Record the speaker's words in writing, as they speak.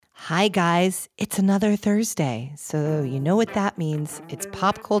Hi, guys. It's another Thursday. So, you know what that means. It's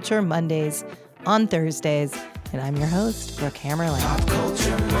Pop Culture Mondays on Thursdays. And I'm your host, Brooke Hammerling. Pop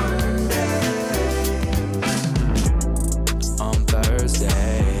Culture Mondays on Thursdays.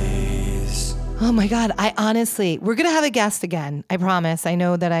 Oh my God. We're going to have a guest again. I promise. I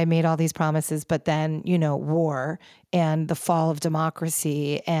know that I made all these promises, but then, war and the fall of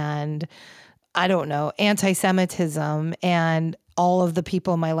democracy and I don't know, anti-Semitism and all of the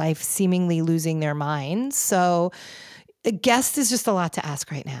people in my life seemingly losing their minds. So a guest is just a lot to ask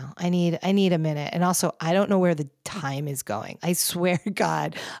right now. I need a minute. And also, I don't know where the time is going. I swear to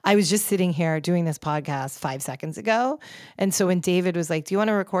God, I was just sitting here doing this podcast 5 seconds ago. And so when David was like, do you want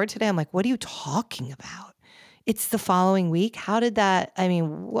to record today? I'm like, what are you talking about? It's the following week.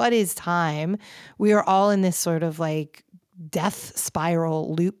 What is time? We are all in this sort of like death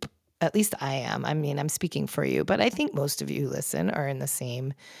spiral loop. At least I am. I'm speaking for you, but I think most of you who listen are in the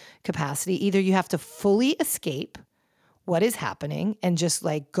same capacity. Either you have to fully escape what is happening and just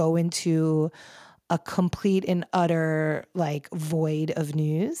like go into a complete and utter like void of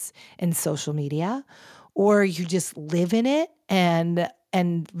news and social media, or you just live in it and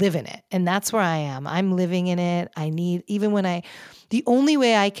live in it. And that's where I am. I'm living in it. The only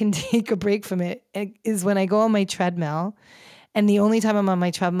way I can take a break from it is when I go on my treadmill. And the only time I'm on my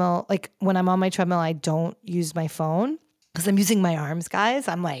treadmill, like when I'm on my treadmill, I don't use my phone because I'm using my arms, guys.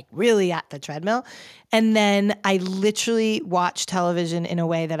 I'm like really at the treadmill. And then I literally watch television in a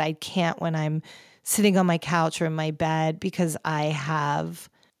way that I can't when I'm sitting on my couch or in my bed because I have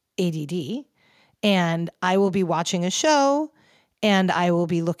ADD. And I will be watching a show and I will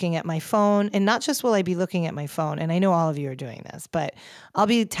be looking at my phone. And not just will I be looking at my phone, and I know all of you are doing this, but I'll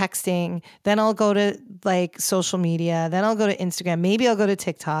be texting, then I'll go to like social media, then I'll go to Instagram, maybe I'll go to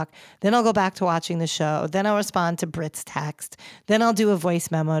TikTok, then I'll go back to watching the show, then I'll respond to Brit's text, then I'll do a voice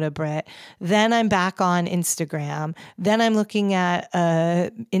memo to Brit, then I'm back on Instagram, then I'm looking at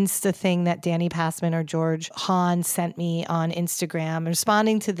a Insta thing that Danny Passman or George Hahn sent me on Instagram,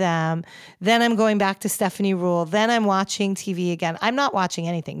 responding to them, then I'm going back to Stephanie Rule, then I'm watching TV again. I'm not watching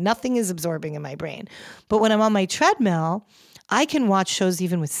anything. Nothing is absorbing in my brain. But when I'm on my treadmill, I can watch shows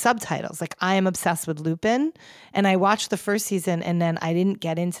even with subtitles. Like I am obsessed with Lupin, and I watched the first season and then I didn't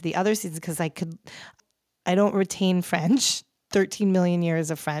get into the other seasons because I don't retain French. 13 million years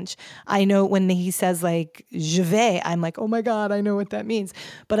of French. I know when he says like, je vais, I'm like, oh my God, I know what that means,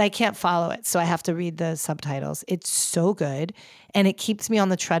 but I can't follow it. So I have to read the subtitles. It's so good. And it keeps me on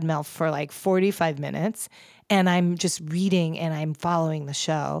the treadmill for like 45 minutes. And I'm just reading and I'm following the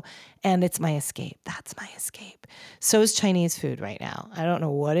show. And it's my escape. That's my escape. So is Chinese food right now. I don't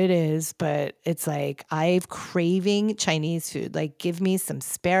know what it is, but it's like I'm craving Chinese food. Like give me some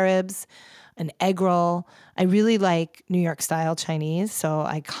spare ribs, an egg roll. I really like New York style Chinese. So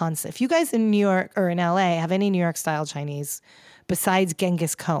if you guys in New York or in LA have any New York style Chinese besides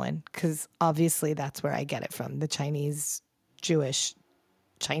Genghis Cohen, because obviously that's where I get it from, the Jewish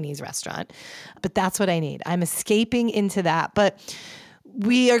Chinese restaurant. But that's what I need. I'm escaping into that. But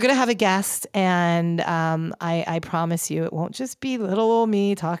we are going to have a guest, and I promise you it won't just be little old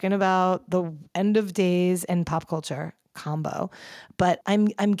me talking about the end of days and pop culture combo. But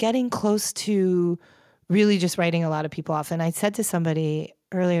I'm getting close to really just writing a lot of people off. And I said to somebody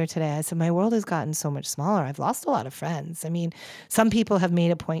earlier today, I said, my world has gotten so much smaller. I've lost a lot of friends. I mean, some people have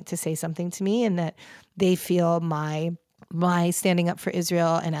made a point to say something to me and that they feel my standing up for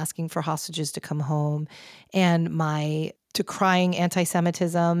Israel and asking for hostages to come home and my decrying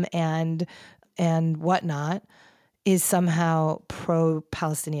anti-Semitism and whatnot is somehow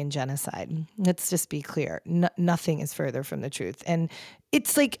pro-Palestinian genocide. Let's just be clear. Nothing is further from the truth. And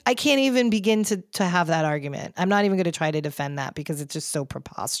it's like, I can't even begin to have that argument. I'm not even going to try to defend that because it's just so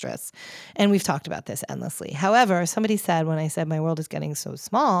preposterous. And we've talked about this endlessly. However, somebody said when I said my world is getting so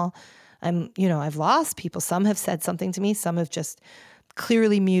small, I've lost people. Some have said something to me. Some have just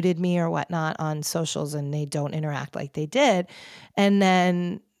clearly muted me or whatnot on socials and they don't interact like they did. And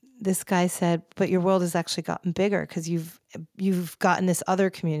then this guy said, but your world has actually gotten bigger because you've gotten this other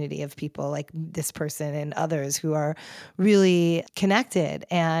community of people like this person and others who are really connected.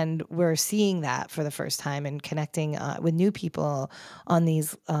 And we're seeing that for the first time and connecting with new people on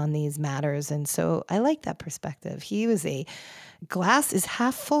these matters. And so I like that perspective. He was a glass is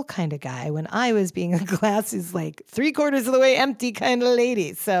half full kind of guy when I was being a glass is like 3/4 of the way empty kind of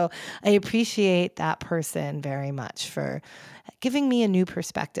lady. So I appreciate that person very much for giving me a new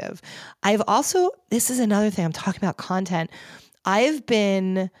perspective. This is another thing, I'm talking about content. I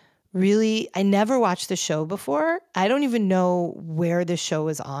never watched the show before. I don't even know where the show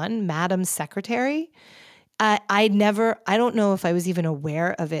is on. Madam Secretary. I don't know if I was even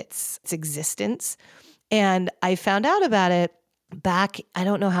aware of its existence. And I found out about it back, I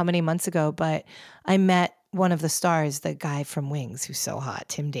don't know how many months ago, but I met one of the stars, the guy from Wings, who's so hot,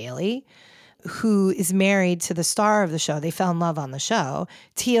 Tim Daly, who is married to the star of the show. They fell in love on the show,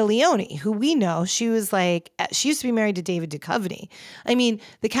 Tia Leone, who we know. She used to be married to David Duchovny. I mean,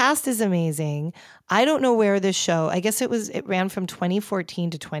 the cast is amazing. I don't know where this show, I guess it ran from 2014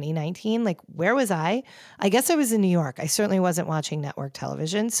 to 2019. Like, where was I? I guess I was in New York. I certainly wasn't watching network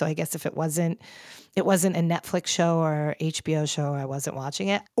television. So I guess if it wasn't a Netflix show or HBO show, I wasn't watching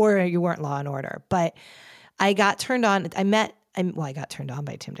it, or you weren't Law and Order. But I got turned on. I got turned on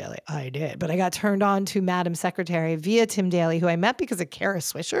by Tim Daly. I did, but I got turned on to Madam Secretary via Tim Daly, who I met because of Kara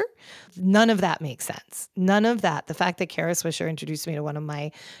Swisher. None of that makes sense. None of that. The fact that Kara Swisher introduced me to one of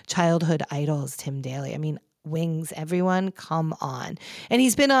my childhood idols, Tim Daly. I mean, Wings, everyone, come on. And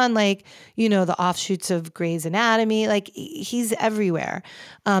he's been on the offshoots of Grey's Anatomy. Like, he's everywhere.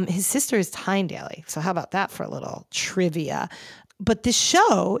 His sister is Tyne Daly. So how about that for a little trivia? But this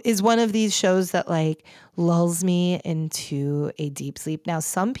show is one of these shows that lulls me into a deep sleep. Now,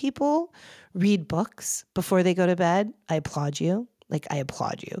 some people read books before they go to bed. I applaud you. I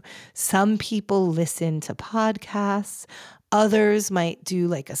applaud you. Some people listen to podcasts. Others might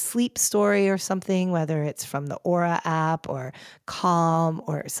do a sleep story or something, whether it's from the Aura app or Calm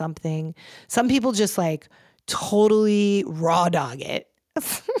or something. Some people just totally raw dog it.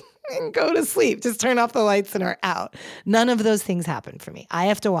 And go to sleep. Just turn off the lights and are out. None of those things happen for me. I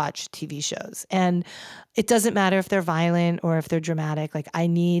have to watch TV shows. And it doesn't matter if they're violent or if they're dramatic. I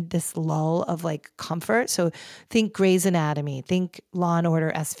need this lull of comfort. So think Grey's Anatomy, think Law and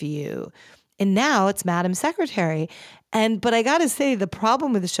Order SVU. And now it's Madam Secretary. But I got to say, the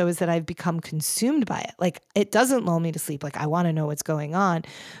problem with the show is that I've become consumed by it. It doesn't lull me to sleep. I want to know what's going on.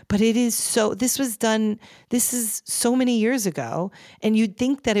 But this is so many years ago. And you'd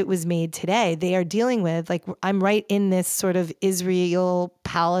think that it was made today. They are dealing with, I'm right in this sort of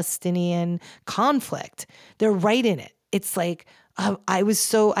Israel-Palestinian conflict. They're right in it. It's I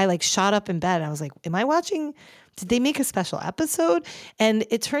shot up in bed. I was like, am I watching? Did they make a special episode? And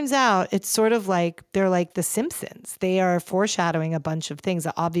it turns out it's sort of they're like The Simpsons. They are foreshadowing a bunch of things.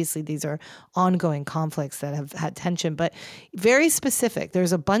 Obviously, these are ongoing conflicts that have had tension, but very specific.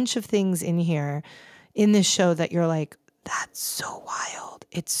 There's a bunch of things in here in this show that you're like, that's so wild.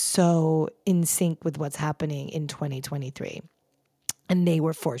 It's so in sync with what's happening in 2023. And they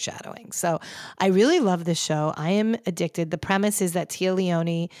were foreshadowing. So I really love this show. I am addicted. The premise is that Tia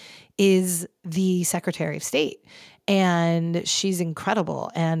Leone is the Secretary of State, and she's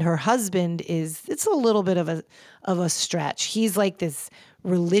incredible. And her husband it's a little bit of a stretch. He's this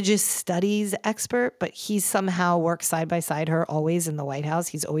religious studies expert, but he somehow works side by side her always in the White House.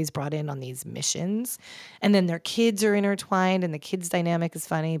 He's always brought in on these missions. And then their kids are intertwined, and the kids' dynamic is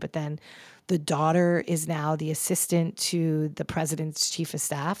funny, but then the daughter is now the assistant to the president's chief of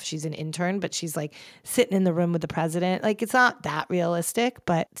staff. She's an intern, but she's sitting in the room with the president. It's not that realistic,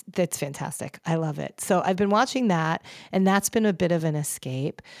 but that's fantastic. I love it. So I've been watching that, and that's been a bit of an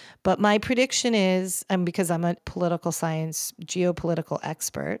escape. But my prediction is, because I'm a political science, geopolitical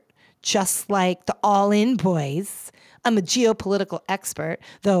expert, just like the All In boys, I'm a geopolitical expert,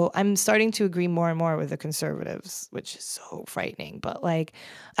 though I'm starting to agree more and more with the conservatives, which is so frightening. But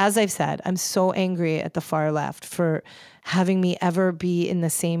as I've said, I'm so angry at the far left for having me ever be in the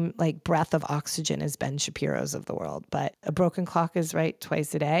same breath of oxygen as Ben Shapiro's of the world. But a broken clock is right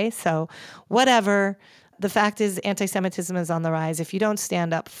twice a day. So whatever. The fact is, anti-Semitism is on the rise. If you don't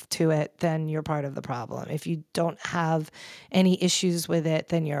stand up to it, then you're part of the problem. If you don't have any issues with it,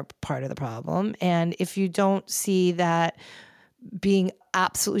 then you're part of the problem. And if you don't see that being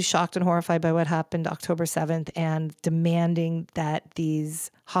absolutely shocked and horrified by what happened October 7th and demanding that these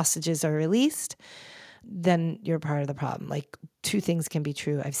hostages are released, then you're part of the problem. Two things can be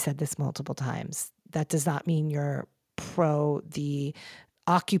true. I've said this multiple times. That does not mean you're pro the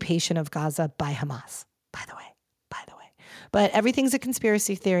occupation of Gaza by Hamas. By the way. But everything's a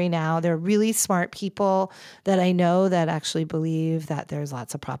conspiracy theory now. There are really smart people that I know that actually believe that there's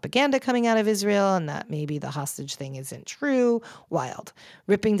lots of propaganda coming out of Israel and that maybe the hostage thing isn't true. Wild.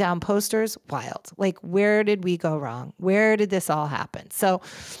 Ripping down posters. Wild. Where did we go wrong? Where did this all happen? So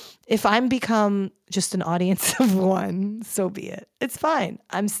if I'm become just an audience of one, so be it. It's fine.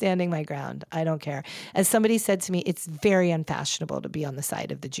 I'm standing my ground. I don't care. As somebody said to me, it's very unfashionable to be on the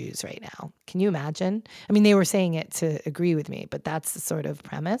side of the Jews right now. Can you imagine? I mean, they were saying it to agree with me, but that's the sort of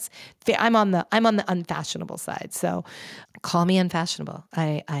premise. I'm on the unfashionable side. So call me unfashionable.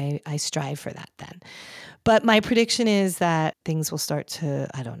 I strive for that then. But my prediction is that things will start to,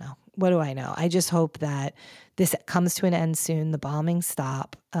 I don't know, What do I know? I just hope that this comes to an end soon. The bombings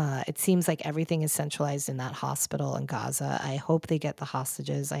stop. It seems like everything is centralized in that hospital in Gaza. I hope they get the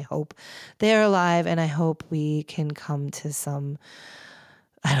hostages. I hope they're alive, and I hope we can come to some,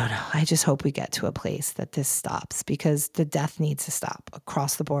 I don't know. I just hope we get to a place that this stops, because the death needs to stop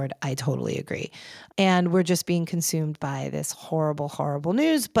across the board. I totally agree. And we're just being consumed by this horrible, horrible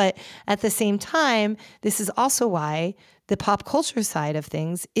news. But at the same time, this is also why the pop culture side of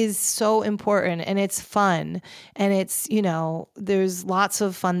things is so important, and it's fun. And it's, there's lots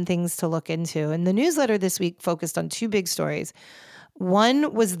of fun things to look into. And the newsletter this week focused on two big stories.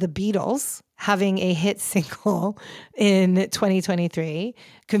 One was the Beatles having a hit single in 2023,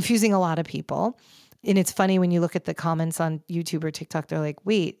 confusing a lot of people. And it's funny when you look at the comments on YouTube or TikTok, they're like,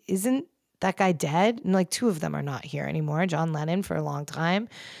 wait, isn't that guy dead? And like two of them are not here anymore. John Lennon for a long time,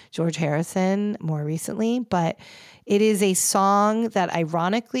 George Harrison more recently. But it is a song that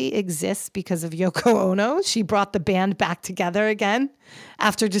ironically exists because of Yoko Ono. She brought the band back together again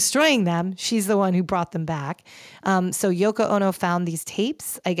after destroying them. She's the one who brought them back. So Yoko Ono found these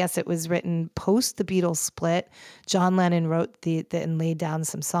tapes. I guess it was written post the Beatles split. John Lennon wrote and laid down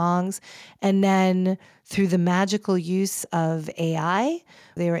some songs. And then through the magical use of AI,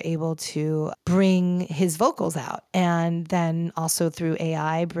 they were able to bring his vocals out. And then also through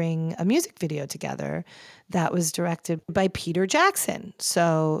AI, bring a music video together that was directed by Peter Jackson.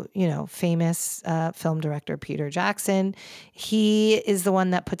 So, famous film director Peter Jackson. He is the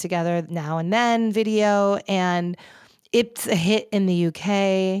one that put together Now and Then video, and it's a hit in the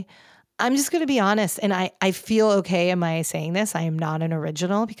UK. I'm just going to be honest, and I feel okay am I saying this. I am not an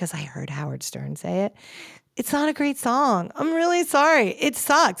original because I heard Howard Stern say it. It's not a great song. I'm really sorry. It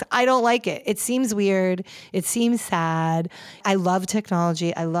sucks. I don't like it. It seems weird. It seems sad. I love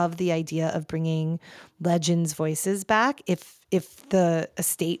technology. I love the idea of bringing legends' voices back if the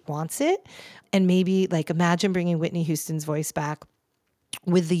estate wants it. And maybe imagine bringing Whitney Houston's voice back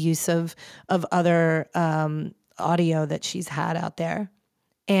with the use of other audio that she's had out there.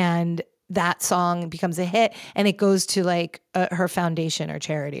 And that song becomes a hit and it goes to her foundation or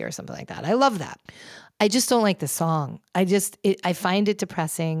charity or something like that. I love that. I just don't like the song. I find it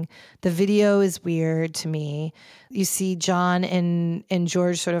depressing. The video is weird to me. You see John and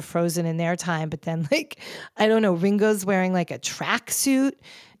George sort of frozen in their time, but then I don't know, Ringo's wearing a tracksuit.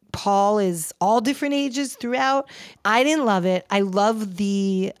 Paul is all different ages throughout. I didn't love it. I love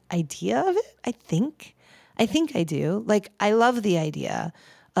the idea of it, I think. I think I do. I love the idea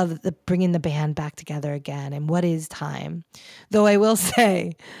of bringing the band back together again and what is time. Though I will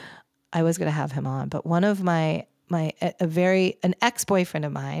say, I was going to have him on, but one of an ex-boyfriend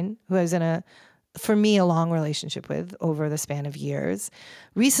of mine who I was in a long relationship with over the span of years,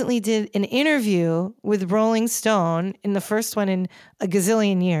 recently did an interview with Rolling Stone, in the first one in a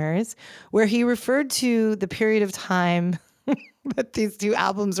gazillion years, where he referred to the period of time that these two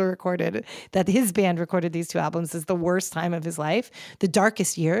albums were recorded, that his band recorded these two albums, as the worst time of his life, the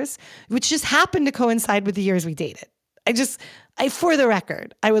darkest years, which just happened to coincide with the years we dated. For the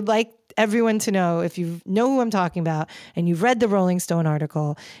record, I would like everyone to know, if you know who I'm talking about and you've read the Rolling Stone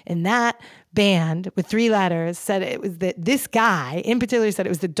article, and that band with 3 letters said it was that this guy in particular said it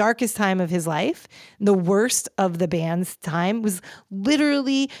was the darkest time of his life. The worst of the band's time was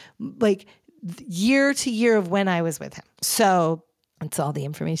literally year to year of when I was with him. So it's all the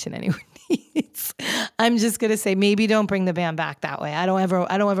information anyone needs. I'm just going to say, maybe don't bring the band back that way. I don't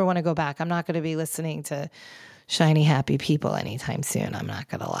ever want to go back. I'm not going to be listening to shiny, happy people anytime soon. I'm not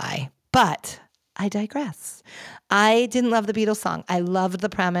going to lie. But I digress. I didn't love the Beatles song. I loved the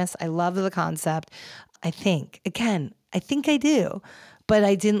premise. I loved the concept. I think I do, but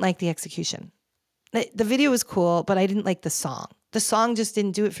I didn't like the execution. The video was cool, but I didn't like the song. The song just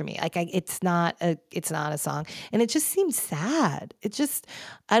didn't do it for me. It's not a song. And it just seems sad.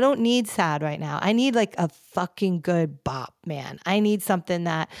 I don't need sad right now. I need a fucking good bop, man. I need something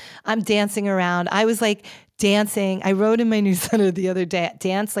that I'm dancing around. I was dancing. I wrote in my newsletter the other day,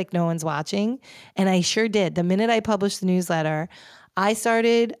 dance like no one's watching. And I sure did. The minute I published the newsletter, I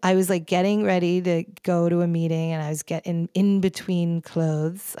was getting ready to go to a meeting, and I was getting in between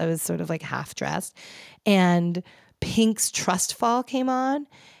clothes. I was sort of half dressed, and Pink's Trust Fall came on.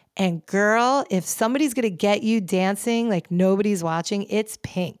 And girl, if somebody's going to get you dancing like nobody's watching, it's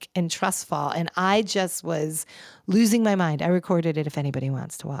Pink and Trust Fall. And I just was losing my mind. I recorded it if anybody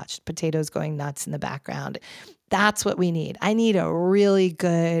wants to watch. Potatoes going nuts in the background. That's what we need. I need a really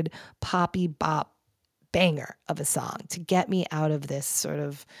good poppy bop banger of a song to get me out of this sort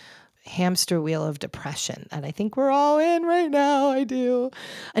of hamster wheel of depression that I think we're all in right now. I do.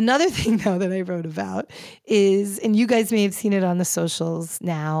 Another thing, though, that I wrote about is, and you guys may have seen it on the socials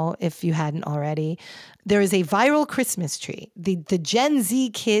now if you hadn't already, there is a viral Christmas tree. The Gen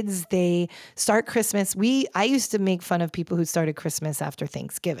Z kids, they start Christmas. I used to make fun of people who started Christmas after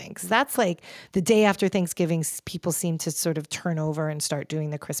Thanksgiving, because that's like the day after Thanksgiving, people seem to sort of turn over and start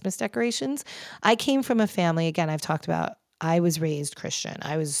doing the Christmas decorations. I came from a family, again, I've talked about, I was raised Christian.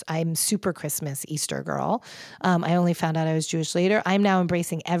 I'm super Christmas Easter girl. I only found out I was Jewish later. I'm now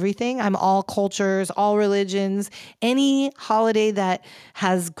embracing everything. I'm all cultures, all religions, any holiday that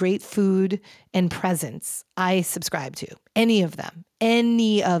has great food and presents, I subscribe to. Any of them.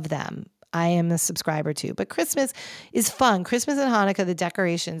 I am a subscriber to. But Christmas is fun. Christmas and Hanukkah, the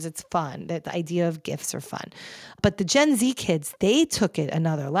decorations, it's fun. The idea of gifts are fun. But the Gen Z kids, they took it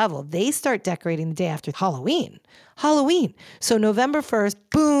another level. They start decorating the day after Halloween. So November 1st,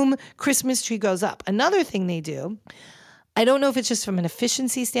 boom, Christmas tree goes up. Another thing they do, I don't know if it's just from an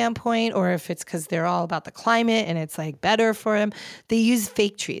efficiency standpoint or if it's because they're all about the climate and it's like better for them. They use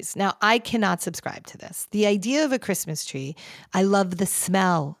fake trees. Now, I cannot subscribe to this. The idea of a Christmas tree, I love the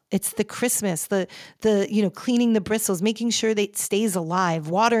smell. It's the Christmas, the cleaning the bristles, making sure that it stays alive,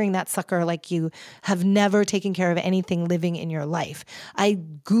 watering that sucker like you have never taken care of anything living in your life. I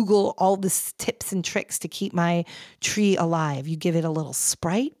Google all the tips and tricks to keep my tree alive. You give it a little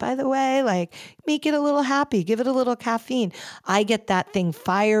Sprite, by the way, like make it a little happy, give it a little caffeine. I get that thing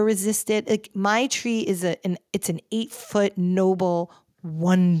fire resistant. Like, my tree is it's an 8-foot noble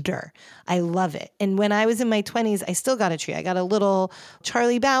wonder. I love it. And when I was in my 20s, I still got a tree. I got a little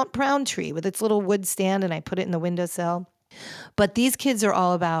Charlie Brown tree with its little wood stand, and I put it in the windowsill. But these kids are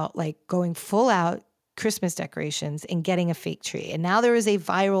all about like going full out Christmas decorations and getting a fake tree. And now there is a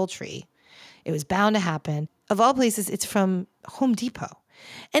viral tree. It was bound to happen. Of all places, it's from Home Depot.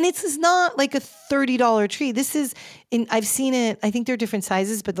 And it's not like a $30 tree. I've seen it, I think there are different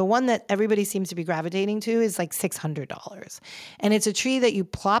sizes, but the one that everybody seems to be gravitating to is like $600. And it's a tree that you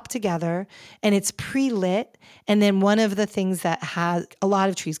plop together and it's pre-lit. And then one of the things that a lot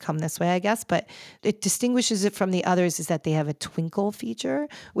of trees come this way, I guess, but it distinguishes it from the others is that they have a twinkle feature,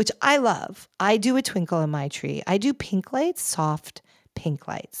 which I love. I do a twinkle in my tree. I do pink lights, soft pink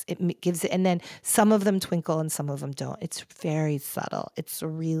lights. It gives it, and then some of them twinkle and some of them don't. It's very subtle. It's a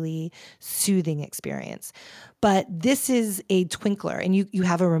really soothing experience. But this is a twinkler, and you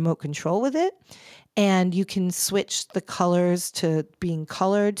have a remote control with it, and you can switch the colors to being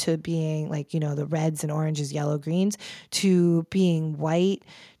colored, to being like, the reds and oranges, yellow, greens, to being white,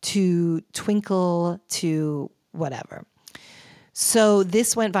 to twinkle, to whatever. So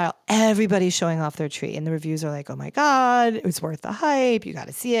this went viral. Everybody's showing off their tree. And the reviews are like, oh my God, it's worth the hype. You got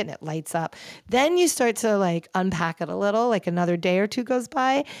to see it. And it lights up. Then you start to like unpack it a little, like another day or two goes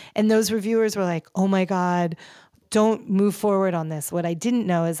by. And those reviewers were like, oh my God, don't move forward on this. What I didn't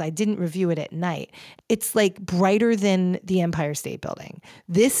know is I didn't review it at night. It's like brighter than the Empire State Building.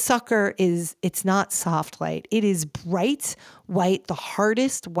 This sucker it's not soft light. It is bright white, the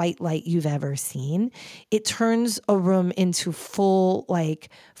hardest white light you've ever seen. It turns a room into full like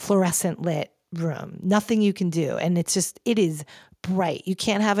fluorescent lit room. Nothing you can do. And it is bright. You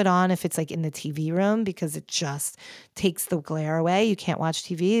can't have it on if it's like in the TV room because it just takes the glare away. You can't watch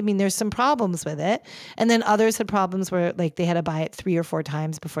TV. I mean, there's some problems with it. And then others had problems where like they had to buy it 3 or 4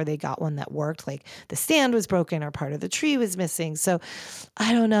 times before they got one that worked. Like the stand was broken or part of the tree was missing. So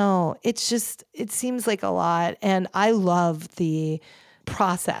I don't know. It seems like a lot. And I love the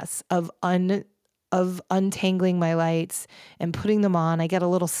process of untangling my lights and putting them on. I get a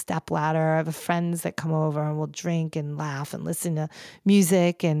little step ladder. I have friends that come over and we'll drink and laugh and listen to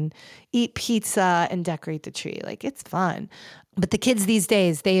music and eat pizza and decorate the tree. Like, it's fun. But the kids these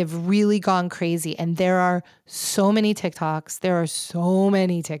days, they have really gone crazy. And there are so many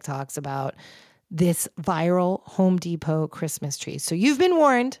TikToks. About this viral Home Depot Christmas tree. So you've been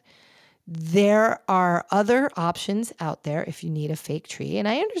warned. There are other options out there if you need a fake tree. And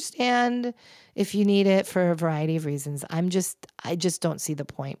I understand if you need it for a variety of reasons. I just don't see the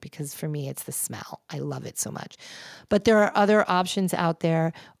point because for me, it's the smell. I love it so much. But there are other options out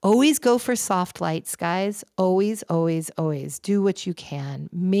there. Always go for soft lights, guys. Always, always, always do what you can.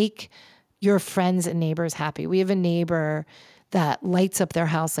 Make your friends and neighbors happy. We have a neighbor that lights up their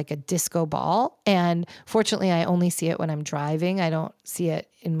house like a disco ball. And fortunately, I only see it when I'm driving. I don't see it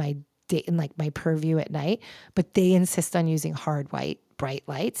in my purview at night, but they insist on using hard white bright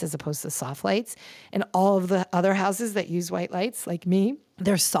lights as opposed to soft lights. And all of the other houses that use white lights, like me,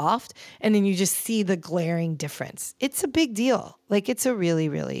 they're soft. And then you just see the glaring difference. It's a big deal. Like, it's a really,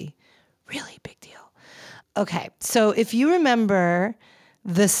 really, really big deal. Okay. So if you remember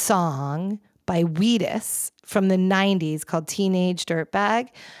the song by Wheatus from the 90s called Teenage Dirtbag.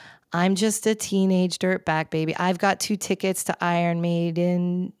 I'm just a teenage dirtbag, baby. I've got 2 tickets to Iron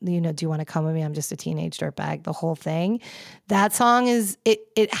Maiden. Do you want to come with me? I'm just a teenage dirtbag. The whole thing. That song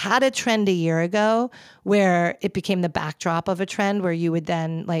it had a trend a year ago where it became the backdrop of a trend where you would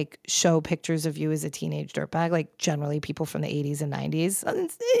then like show pictures of you as a teenage dirtbag, like generally people from the 80s and 90s.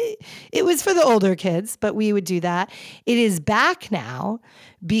 It was for the older kids, but we would do that. It is back now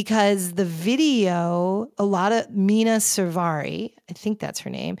because the video, a lot of Mina Servari, I think that's her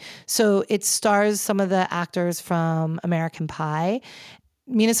name. So it stars some of the actors from American Pie.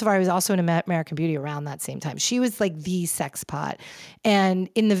 Mina Servari was also in American Beauty around that same time. She was like the sex pot. And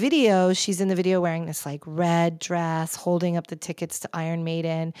in the video, she's in the video wearing this like red dress, holding up the tickets to Iron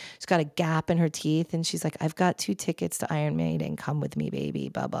Maiden. She's got a gap in her teeth. And she's like, I've got 2 tickets to Iron Maiden. Come with me, baby,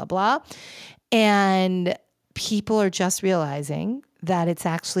 blah, blah, blah. And people are just realizing that it's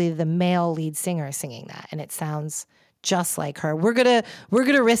actually the male lead singer singing that. And it sounds just like her. We're gonna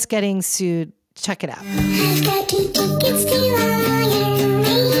risk getting sued. Check it out. I've got 2 tickets to Iron Maiden,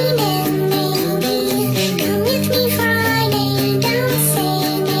 maybe. Come with me Friday, don't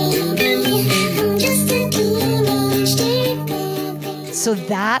say maybe. I'm just a teenage dirtbag. So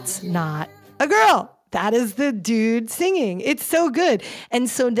that's not a girl. That is the dude singing. It's so good. And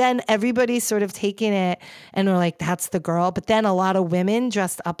so then everybody's sort of taking it and we're like, that's the girl. But then a lot of women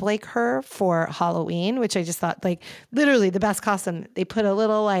dressed up like her for Halloween, which I just thought like literally the best costume. They put a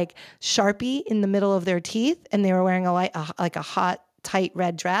little like Sharpie in the middle of their teeth and they were wearing like a hot, tight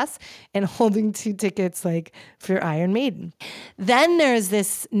red dress and holding 2 tickets like for Iron Maiden. Then there's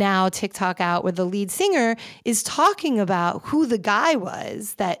this now TikTok out where the lead singer is talking about who the guy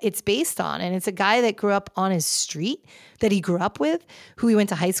was that it's based on. And it's a guy that grew up on his street that he grew up with, who he went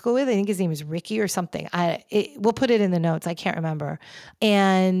to high school with. I think his name is Ricky or something. We'll put it in the notes. I can't remember.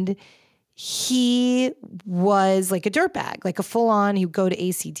 And he was like a dirtbag, like a full-on, he'd go to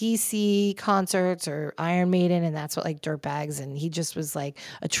AC/DC concerts or Iron Maiden, and that's what like dirtbags, and he just was like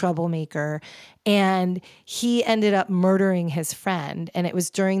a troublemaker. And he ended up murdering his friend, and it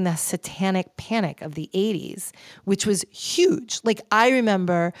was during the satanic panic of the 80s, which was huge. Like I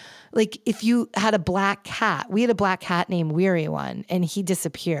remember, like if you had a black cat, we had a black cat named Weary One, and he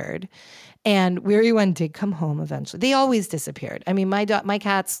disappeared. And Weary One did come home eventually. They always disappeared. I mean, my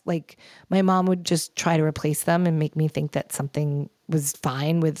cats, like my mom would just try to replace them and make me think that something was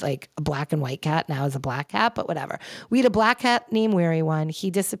fine with like a black and white cat. Now is a black cat, but whatever. We had a black cat named Weary One.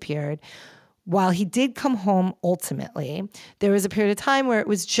 He disappeared. While he did come home ultimately, there was a period of time where it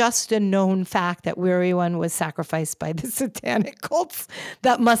was just a known fact that Weary One was sacrificed by the satanic cults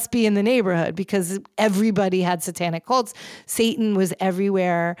that must be in the neighborhood because everybody had satanic cults. Satan was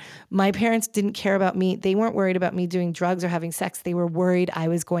everywhere. My parents didn't care about me. They weren't worried about me doing drugs or having sex. They were worried I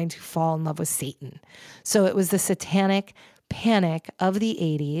was going to fall in love with Satan. So it was the satanic panic of the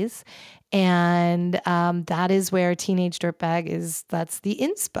 80s. And that is where Teenage Dirtbag is. That's the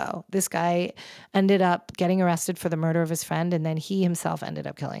inspo. This guy ended up getting arrested for the murder of his friend, and then he himself ended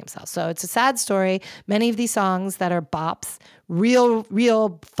up killing himself. So it's a sad story. Many of these songs that are bops, real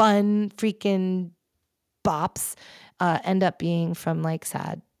fun freaking bops, end up being from like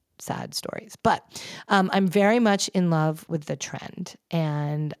sad stories. But I'm very much in love with the trend.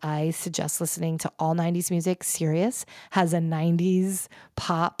 And I suggest listening to all 90s music. Sirius has a 90s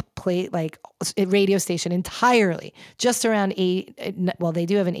pop play, like radio station entirely, just around well, they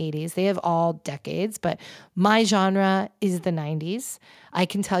do have an 80s. They have all decades, but my genre is the 90s. I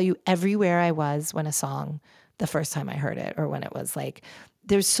can tell you everywhere I was when a song, the first time I heard it, or when it was like,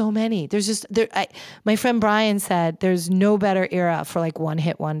 there's so many. There's just my friend Brian said there's no better era for like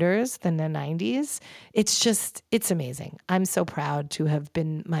one-hit wonders than the 90s. It's amazing. I'm so proud to have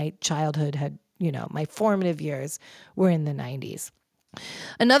been, my childhood had, my formative years were in the 90s.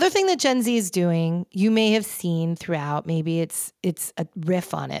 Another thing that Gen Z is doing, you may have seen throughout, maybe it's a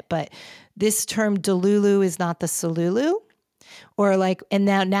riff on it, but this term Delulu is not the Solulu. Or like, and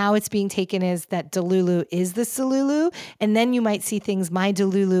now it's being taken as that Delulu is the Solulu. And then you might see things, my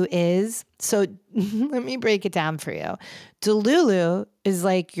Delulu is. So let me break it down for you. Delulu is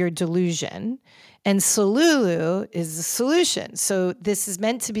like your delusion. And Solulu is the solution. So this is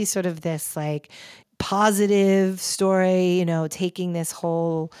meant to be sort of this like positive story, taking this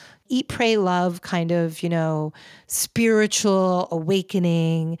whole eat, pray, love kind of, spiritual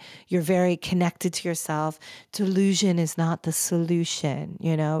awakening. You're very connected to yourself. Delusion is not the solution.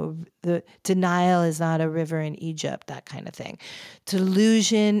 The denial is not a river in Egypt, that kind of thing.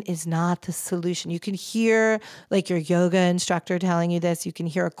 Delusion is not the solution. You can hear like your yoga instructor telling you this. You can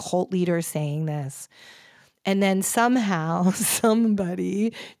hear a cult leader saying this. And then somehow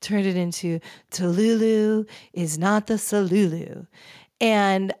somebody turned it into Delulu is not the Solulu.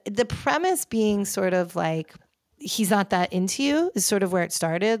 And the premise being sort of like, he's not that into you is sort of where it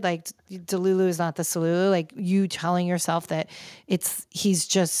started. Like Delulu is not the Solulu. Like you telling yourself that he's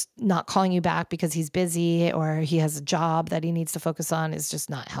just not calling you back because he's busy or he has a job that he needs to focus on is just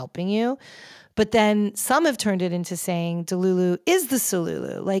not helping you. But then some have turned it into saying Delulu is the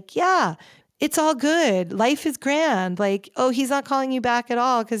Solulu. Like, yeah, it's all good. Life is grand. Like, oh, he's not calling you back at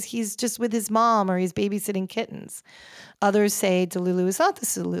all because he's just with his mom or he's babysitting kittens. Others say Delulu is not the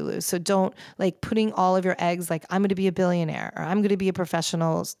Solulu. So don't like putting all of your eggs like, I'm going to be a billionaire or I'm going to be a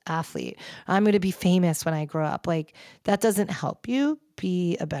professional athlete. I'm going to be famous when I grow up. Like that doesn't help you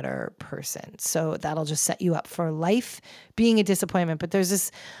be a better person. So that'll just set you up for life being a disappointment. But there's this,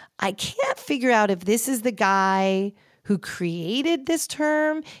 I can't figure out if this is the guy who created this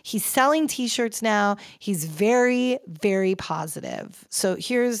term. He's selling t-shirts now. He's very, very positive. So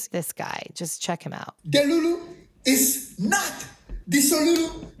here's this guy. Just check him out. Delulu is not the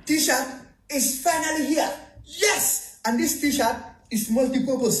Solulu t-shirt is finally here. Yes! And this t-shirt is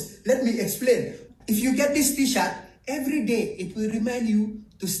multi-purpose. Let me explain. If you get this t-shirt, every day it will remind you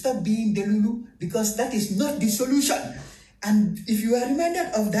to stop being Delulu because that is not the solution. And if you are reminded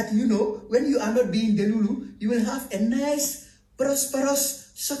of that, you know, when you are not being Delulu, you will have a nice,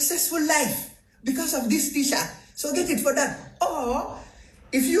 prosperous, successful life because of this t-shirt. So get it for that. Or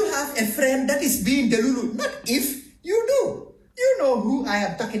if you have a friend that is being Delulu, not if, you do. You know who I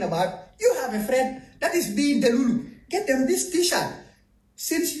am talking about. You have a friend that is being Delulu. Get them this t-shirt.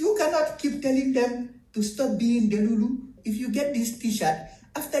 Since you cannot keep telling them to stop being Delulu, if you get this t-shirt,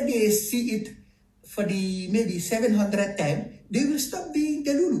 after they see it for the maybe 700th time, they will stop being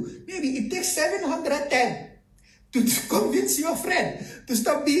Delulu. Maybe it takes 700 times to convince your friend to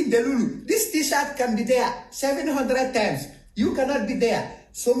stop being Delulu. This t-shirt can be there 700 times. You cannot be there.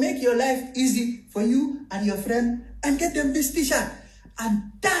 So make your life easy for you and your friend and get them this t-shirt.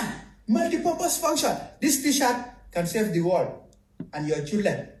 And done. Multi-purpose function. This t-shirt can save the world and your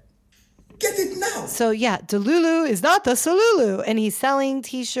children. Get it now. So yeah, Delulu is not the Solulu. And he's selling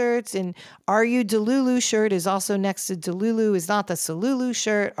t-shirts, and Are You Delulu shirt is also next to Delulu is not the Solulu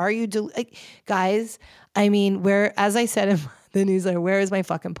shirt. Are you guys, I mean, where, as I said in the newsletter, where is my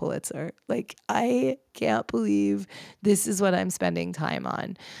fucking Pulitzer? Like, I can't believe this is what I'm spending time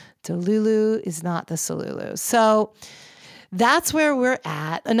on. Delulu is not the Solulu. So that's where we're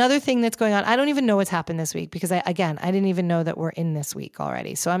at. Another thing that's going on, I don't even know what's happened this week because I didn't even know that we're in this week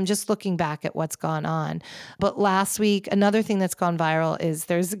already. So I'm just looking back at what's gone on. But last week, another thing that's gone viral is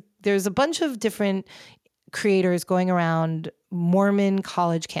there's a bunch of different creators going around Mormon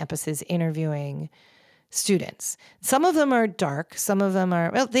college campuses interviewing students. Some of them are dark. Some of them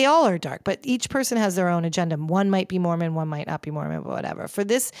are, well, they all are dark, but each person has their own agenda. One might be Mormon, one might not be Mormon, but whatever. For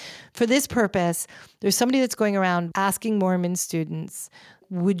this purpose, there's somebody that's going around asking Mormon students,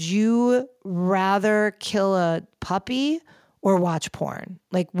 would you rather kill a puppy or watch porn?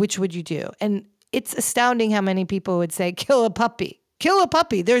 Like, which would you do? And it's astounding how many people would say, kill a puppy. Kill a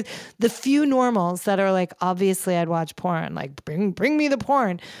puppy. There's the few normals that are like, obviously I'd watch porn, like bring me the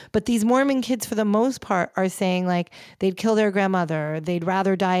porn. But these Mormon kids, for the most part, are saying like they'd kill their grandmother. They'd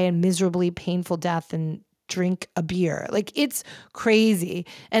rather die a miserably painful death than drink a beer. Like, it's crazy.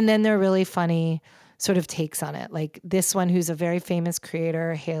 And then they're really funny sort of takes on it. Like this one, who's a very famous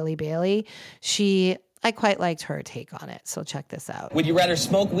creator, Haley Bailey, I quite liked her take on it. So check this out. Would you rather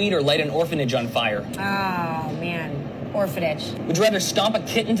smoke weed or light an orphanage on fire? Oh, man. Orphanage. Would you rather stomp a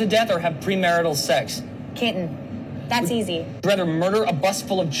kitten to death or have premarital sex? Kitten. That's easy. Would you rather murder a bus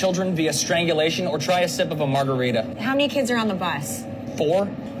full of children via strangulation or try a sip of a margarita? How many kids are on the bus? 4?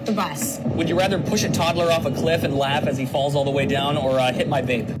 The bus. Would you rather push a toddler off a cliff and laugh as he falls all the way down or hit my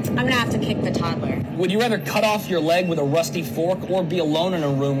vape? I'm gonna have to kick the toddler. Would you rather cut off your leg with a rusty fork or be alone in a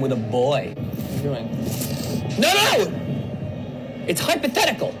room with a boy? What are you doing? No! It's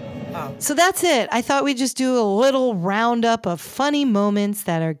hypothetical. Oh. So that's it. I thought we'd just do a little roundup of funny moments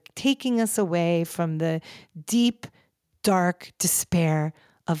that are taking us away from the deep, dark despair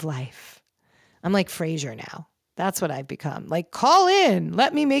of life. I'm like Frasier now. That's what I've become. Like, call in.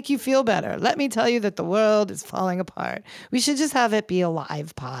 Let me make you feel better. Let me tell you that the world is falling apart. We should just have it be a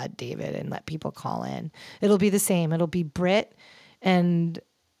live pod, David, and let people call in. It'll be the same. It'll be Brit, and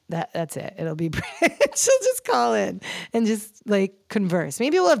that's it. It'll be Brit. She'll just call in and just like converse.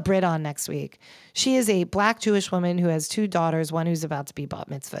 Maybe we'll have Brit on next week. She is a Black Jewish woman who has 2 daughters, one who's about to be bat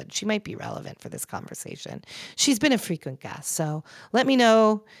mitzvahed. She might be relevant for this conversation. She's been a frequent guest. So let me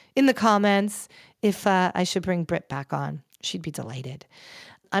know in the comments if I should bring Brit back on. She'd be delighted.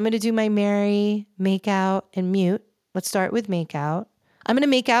 I'm going to do my Mary, make out, and mute. Let's start with make out. I'm going to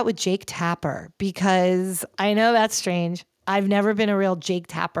make out with Jake Tapper because I know that's strange. I've never been a real Jake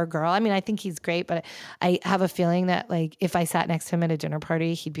Tapper girl. I mean, I think he's great, but I have a feeling that like if I sat next to him at a dinner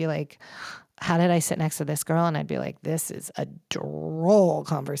party, he'd be like, how did I sit next to this girl? And I'd be like, this is a droll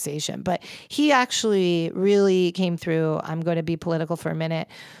conversation. But he actually really came through. I'm going to be political for a minute.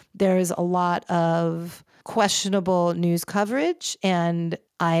 There's a lot of questionable news coverage, and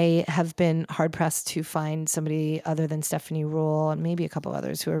I have been hard-pressed to find somebody other than Stephanie Ruhle and maybe a couple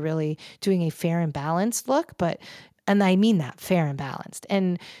others who are really doing a fair and balanced look. And I mean that, fair and balanced.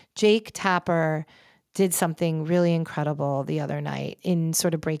 And Jake Tapper did something really incredible the other night in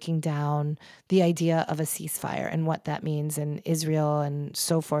sort of breaking down the idea of a ceasefire and what that means in Israel and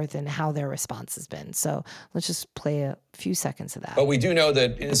so forth and how their response has been. So let's just play a few seconds of that. But we do know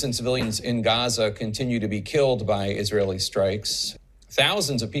that innocent civilians in Gaza continue to be killed by Israeli strikes.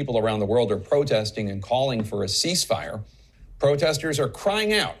 Thousands of people around the world are protesting and calling for a ceasefire. Protesters are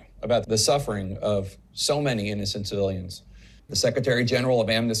crying out about the suffering of so many innocent civilians. The Secretary General of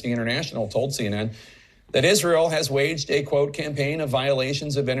Amnesty International told CNN that Israel has waged a, quote, campaign of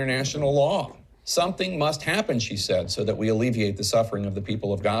violations of international law. Something must happen, she said, so that we alleviate the suffering of the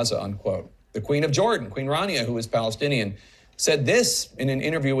people of Gaza, unquote. The Queen of Jordan, Queen Rania, who is Palestinian, said this in an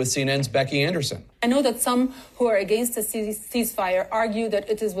interview with CNN's Becky Anderson. I know that some who are against the ceasefire argue that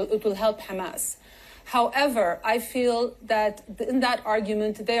it will help Hamas. However, I feel that in that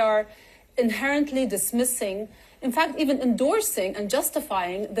argument, they are inherently dismissing, in fact, even endorsing and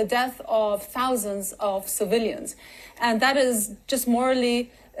justifying the death of thousands of civilians. And that is just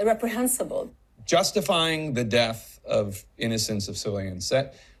morally reprehensible. Justifying the death of innocents of civilians.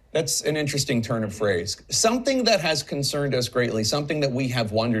 That's an interesting turn of phrase. Something that has concerned us greatly, something that we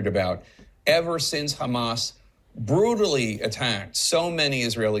have wondered about ever since Hamas brutally attacked so many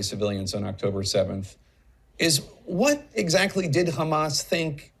Israeli civilians on October 7th, is what exactly did Hamas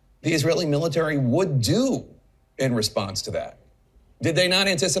think the Israeli military would do in response to that? Did they not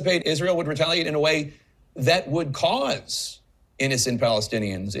anticipate Israel would retaliate in a way that would cause innocent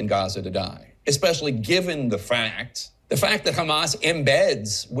Palestinians in Gaza to die, especially given the fact that Hamas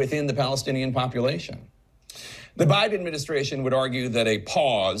embeds within the Palestinian population? The Biden administration would argue that a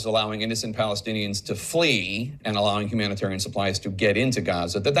pause allowing innocent Palestinians to flee and allowing humanitarian supplies to get into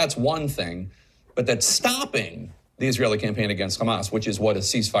Gaza, that's one thing, but that stopping the Israeli campaign against Hamas, which is what a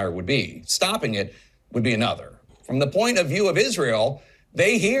ceasefire would be, stopping it would be another. From the point of view of Israel,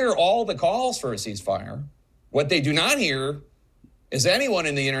 they hear all the calls for a ceasefire. What they do not hear is anyone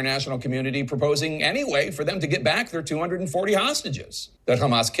in the international community proposing any way for them to get back their 240 hostages that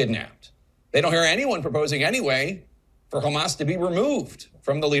Hamas kidnapped. They don't hear anyone proposing any way for Hamas to be removed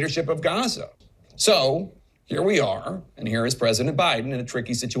from the leadership of Gaza. So here we are, and here is President Biden in a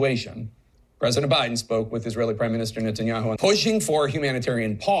tricky situation. President Biden spoke with Israeli Prime Minister Netanyahu, pushing for a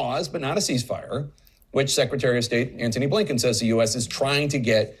humanitarian pause, but not a ceasefire, which Secretary of State Antony Blinken says the U.S. is trying to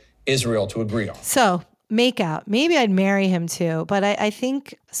get Israel to agree on. So, make out. Maybe I'd marry him too, but I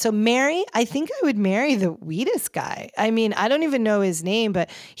think I would marry the Wheatus guy. I mean, I don't even know his name, but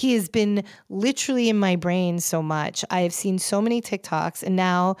he has been literally in my brain so much. I have seen so many TikToks, and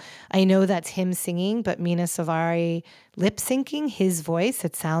now I know that's him singing, but Mina Savari lip syncing his voice.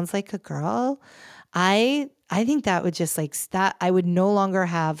 It sounds like a girl. I think that would just that I would no longer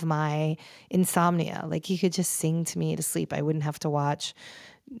have my insomnia. Like he could just sing to me to sleep. I wouldn't have to watch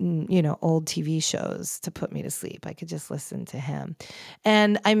old TV shows to put me to sleep. I could just listen to him.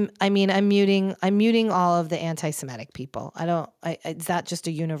 And I'm muting all of the anti-Semitic people. Is that just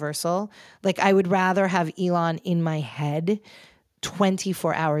a universal? Like I would rather have Elon in my head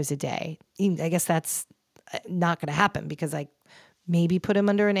 24 hours a day. I guess that's not going to happen because I maybe put him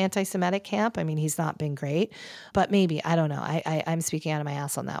under an anti-Semitic camp. I mean, he's not been great, but maybe, I don't know. I'm speaking out of my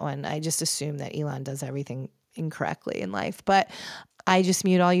ass on that one. I just assume that Elon does everything incorrectly in life, but I just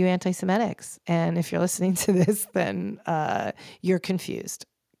mute all you anti-Semitics. And if you're listening to this, then you're confused.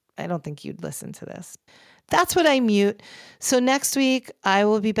 I don't think you'd listen to this. That's what I mute. So next week, I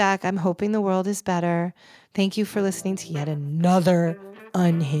will be back. I'm hoping the world is better. Thank you for listening to yet another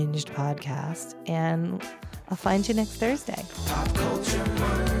unhinged podcast. And I'll find you next Thursday. Pop culture.